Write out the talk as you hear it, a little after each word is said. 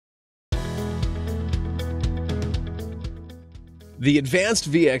The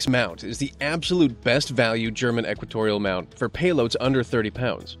Advanced VX mount is the absolute best value German equatorial mount for payloads under 30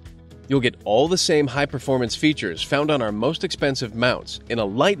 pounds. You'll get all the same high-performance features found on our most expensive mounts in a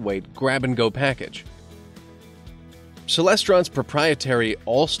lightweight grab-and-go package. Celestron's proprietary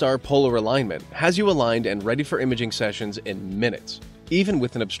all-star polar alignment has you aligned and ready for imaging sessions in minutes, even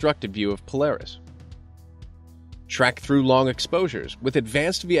with an obstructed view of Polaris. Track through long exposures with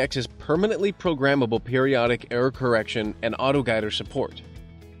Advanced VX's permanently programmable periodic error correction and auto-guider support.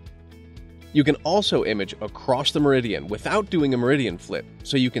 You can also image across the meridian without doing a meridian flip,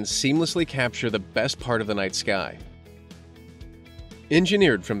 so you can seamlessly capture the best part of the night sky.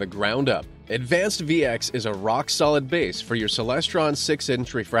 Engineered from the ground up, Advanced VX is a rock-solid base for your Celestron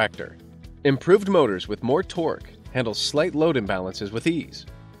 6-inch refractor. Improved motors with more torque handle slight load imbalances with ease.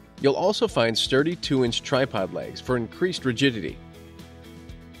 You'll also find sturdy 2-inch tripod legs for increased rigidity.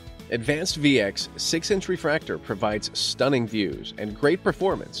 Advanced VX 6-inch refractor provides stunning views and great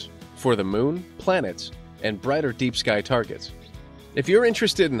performance for the moon, planets, and brighter deep sky targets. If you're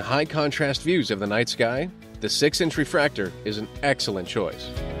interested in high contrast views of the night sky, the 6-inch refractor is an excellent choice.